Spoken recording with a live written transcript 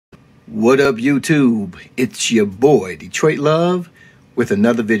What up, YouTube? It's your boy Detroit Love with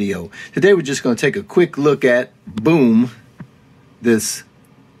another video. Today we're just going to take a quick look at Boom, this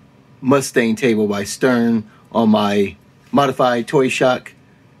Mustang table by Stern on my modified Toy Shock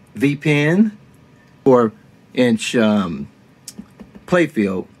Vpin 4-inch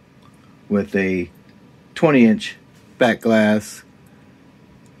playfield with a 20-inch back glass.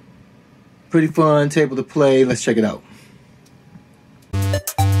 Pretty fun table to play. Let's check it out.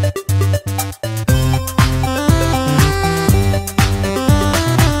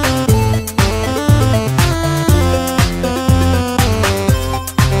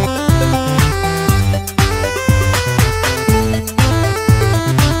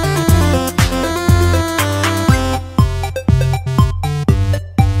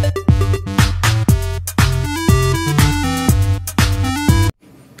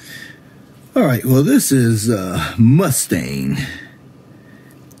 All right, well, this is Mustang,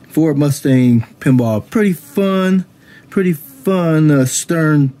 Ford Mustang Pinball. Pretty fun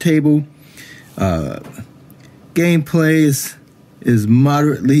Stern table. Gameplay is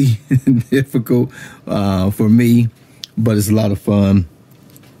moderately difficult for me, but it's a lot of fun.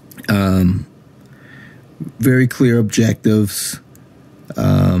 Very clear objectives.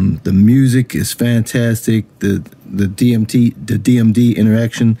 The music is fantastic. The DMD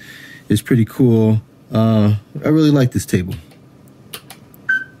interaction is pretty cool. I really like this table.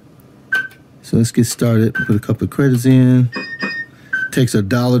 So let's get started. Put a couple of credits in. Takes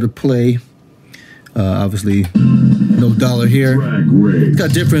 $1 to play. Obviously, no dollar here. It's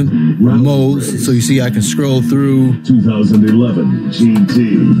got different modes, so you see I can scroll through. 2011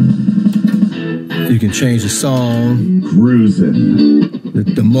 GT. You can change the song. Cruising.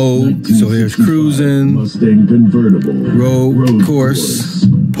 The mode. So here's cruising. Mustang convertible. Road course.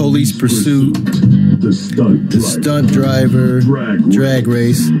 Police pursuit. The stunt driver. Drag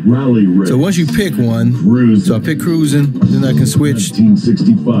race. Rally race. So once you pick one, so I pick cruising, then I can switch.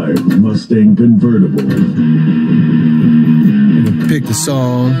 1965 Mustang convertible. I can pick the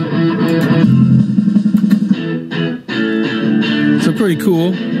song. So pretty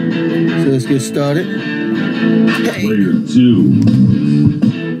cool. So let's get started. Hey. Player 2.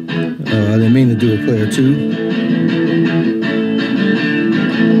 I didn't mean to do a player 2.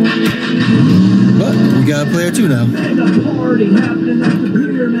 But we got a player 2 now. There's a party happening up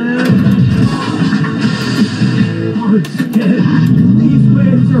here now. Oh, it's dead. These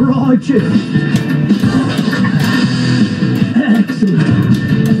waves are righteous. Excellent.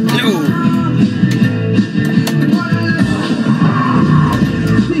 No.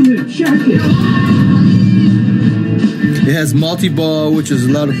 See you, check it. It has multi-ball, which is a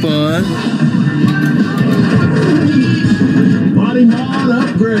lot of fun. Body mod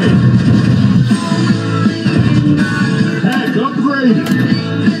upgrade. Heck, upgrade.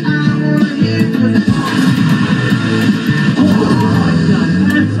 Oh,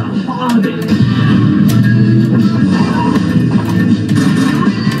 that's a hobby.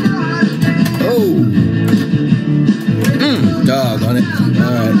 Oh. Dog on it.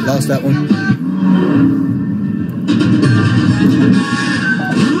 All right, lost that one.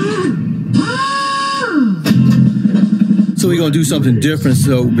 So we're gonna do something different.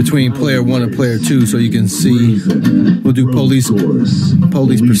 So between player 1 and player 2, so you can see. We'll do police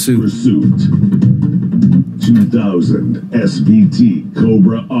pursuit. 2000 SVT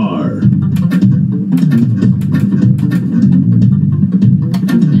Cobra R.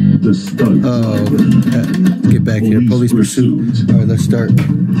 The stunt. Oh, get back here. Police pursuit. All right, let's start.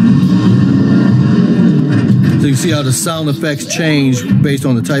 So you see how the sound effects change based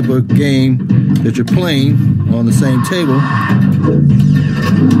on the type of game that you're playing on the same table. I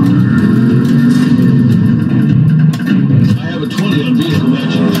have a 20 on vehicle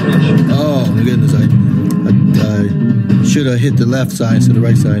matching. Oh my goodness, I should have hit the left side instead of the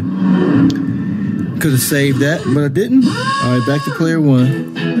right side. Could have saved that, but I didn't. All right, back to player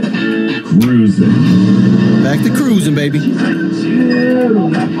 1. Cruising. Back to cruising, baby.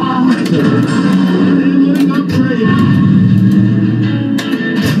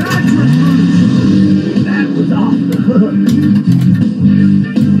 That was off the hook.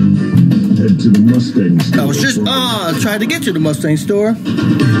 Head to the Mustang store. I was just tried to get to the Mustang store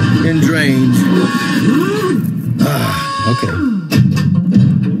and drained. Okay.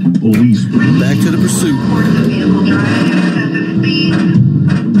 Police. Back to the pursuit.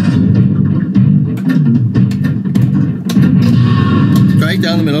 Right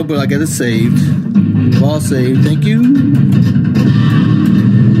down the middle, but I got it saved. Ball saved. Thank you.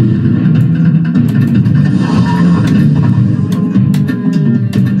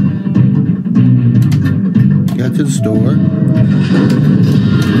 Got to the store.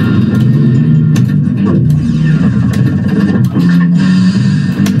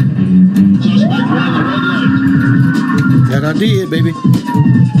 did, baby.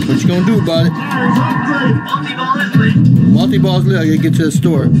 What you gonna do about it? Multi-ball's lit. I gotta get to the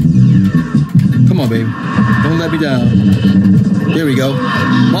store. Come on, baby. Don't let me down. There we go.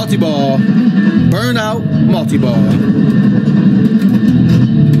 Multi-ball. Burnout multi-ball.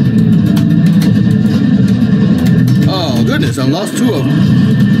 Oh, goodness. I lost 2 of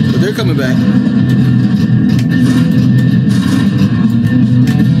them. But they're coming back.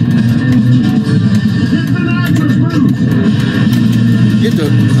 Get the...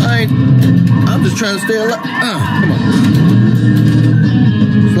 I'm just trying to stay alive. Come on.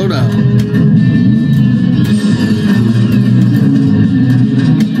 Slow down.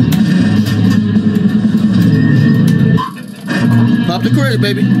 Pop the credit,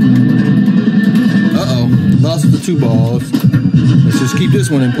 baby. Uh-oh. Lost the 2 balls. Let's just keep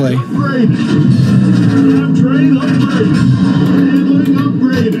this one in play.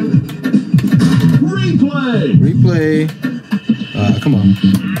 Replay. Come on.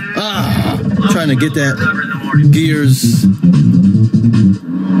 Trying to get that gears.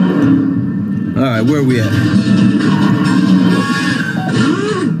 All right, where are we at?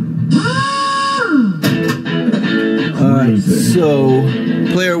 All right, so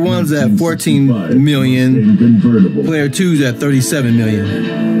player 1's at 14 million. Player 2's at 37 million.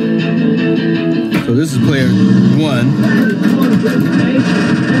 So this is player 1.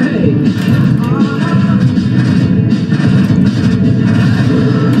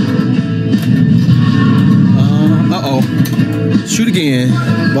 Shoot again.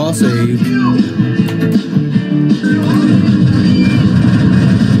 Ball saved.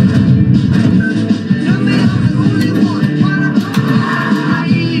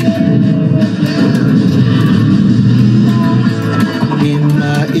 In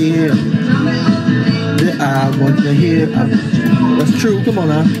my ear that I want to hear. That's true. Come on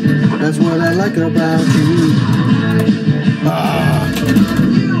now. That's what I like about you.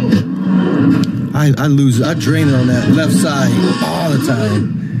 I lose it. I drain it on that left side all the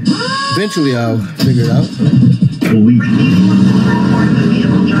time. Eventually, I'll figure it out.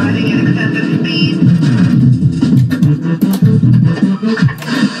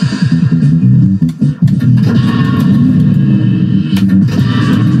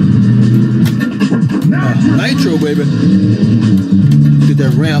 Nitro, baby. Get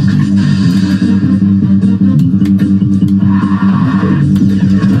that ramp.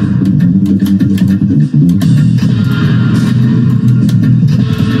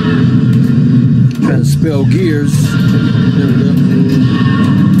 Spell gears. There we go.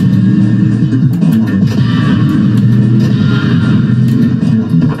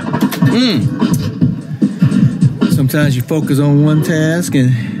 Sometimes you focus on one task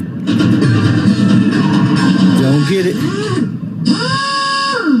and don't get it.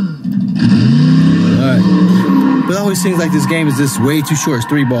 Alright. But it always seems like this game is just way too short. It's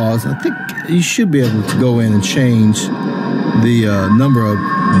 3 balls. I think you should be able to go in and change the number of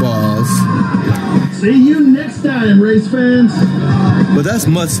balls. See you next time, race fans. But that's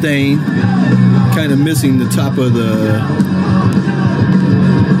Mustang, kind of missing the top of the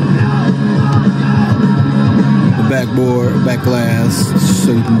backboard, back glass,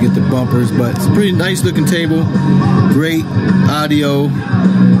 so you can get the bumpers. But it's a pretty nice looking table, great audio,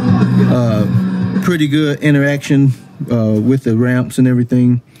 pretty good interaction with the ramps and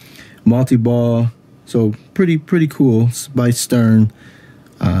everything, multi-ball. So pretty cool by Stern.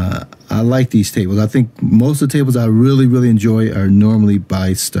 I like these tables. I think most of the tables I really enjoy are normally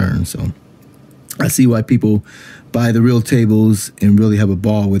by Stern. So I see why people buy the real tables and really have a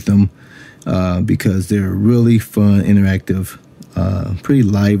ball with them, because they're really fun, interactive, pretty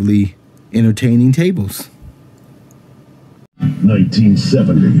lively, entertaining tables.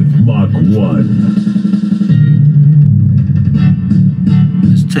 1970 Mach 1.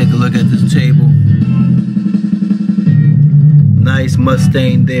 Let's take a look at this table. Nice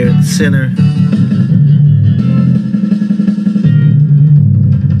Mustang there in the center.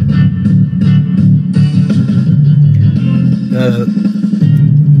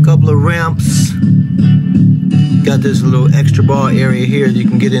 Couple of ramps. Got this little extra ball area here that you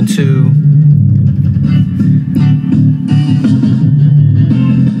can get into.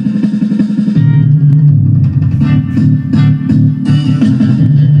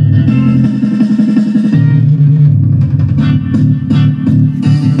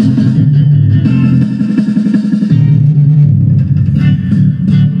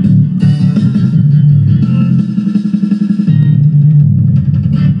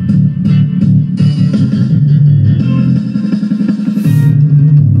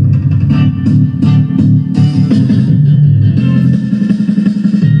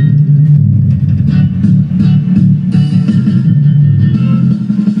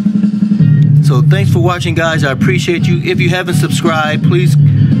 for watching, guys. I appreciate you. If you haven't subscribed, please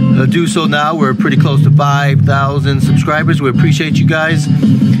do so now. We're pretty close to 5,000 subscribers. We appreciate you guys.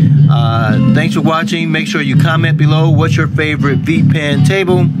 Thanks for watching. Make sure you comment below. What's your favorite Vpin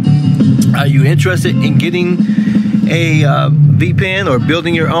table? Are you interested in getting a Vpin or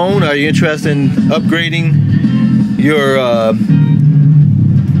building your own? Are you interested in upgrading your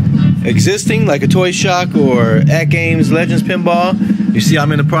existing, like a Toy Shock or At Games Legends Pinball? You see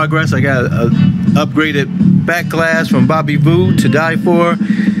I'm in the progress. I got a upgraded back glass from Bobby Vu to die for.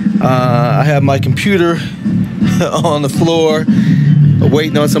 I have my computer on the floor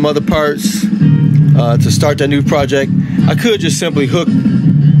waiting on some other parts to start that new project. I could just simply hook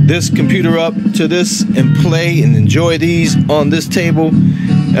this computer up to this and play and enjoy these on this table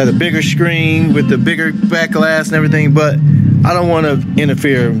at a bigger screen with the bigger back glass and everything, but I don't want to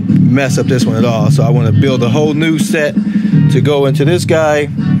interfere, mess up this one at all. So I want to build a whole new set to go into this guy.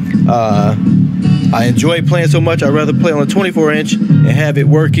 I enjoy playing so much, I'd rather play on a 24-inch and have it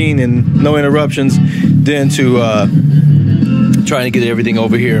working and no interruptions than to trying to get everything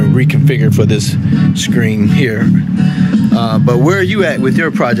over here and reconfigured for this screen here. But where are you at with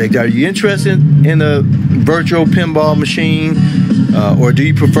your project? Are you interested in a virtual pinball machine? Or do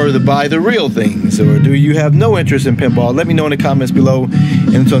you prefer to buy the real things? Or do you have no interest in pinball? Let me know in the comments below.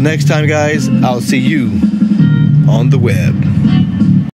 And until next time, guys, I'll see you on the web.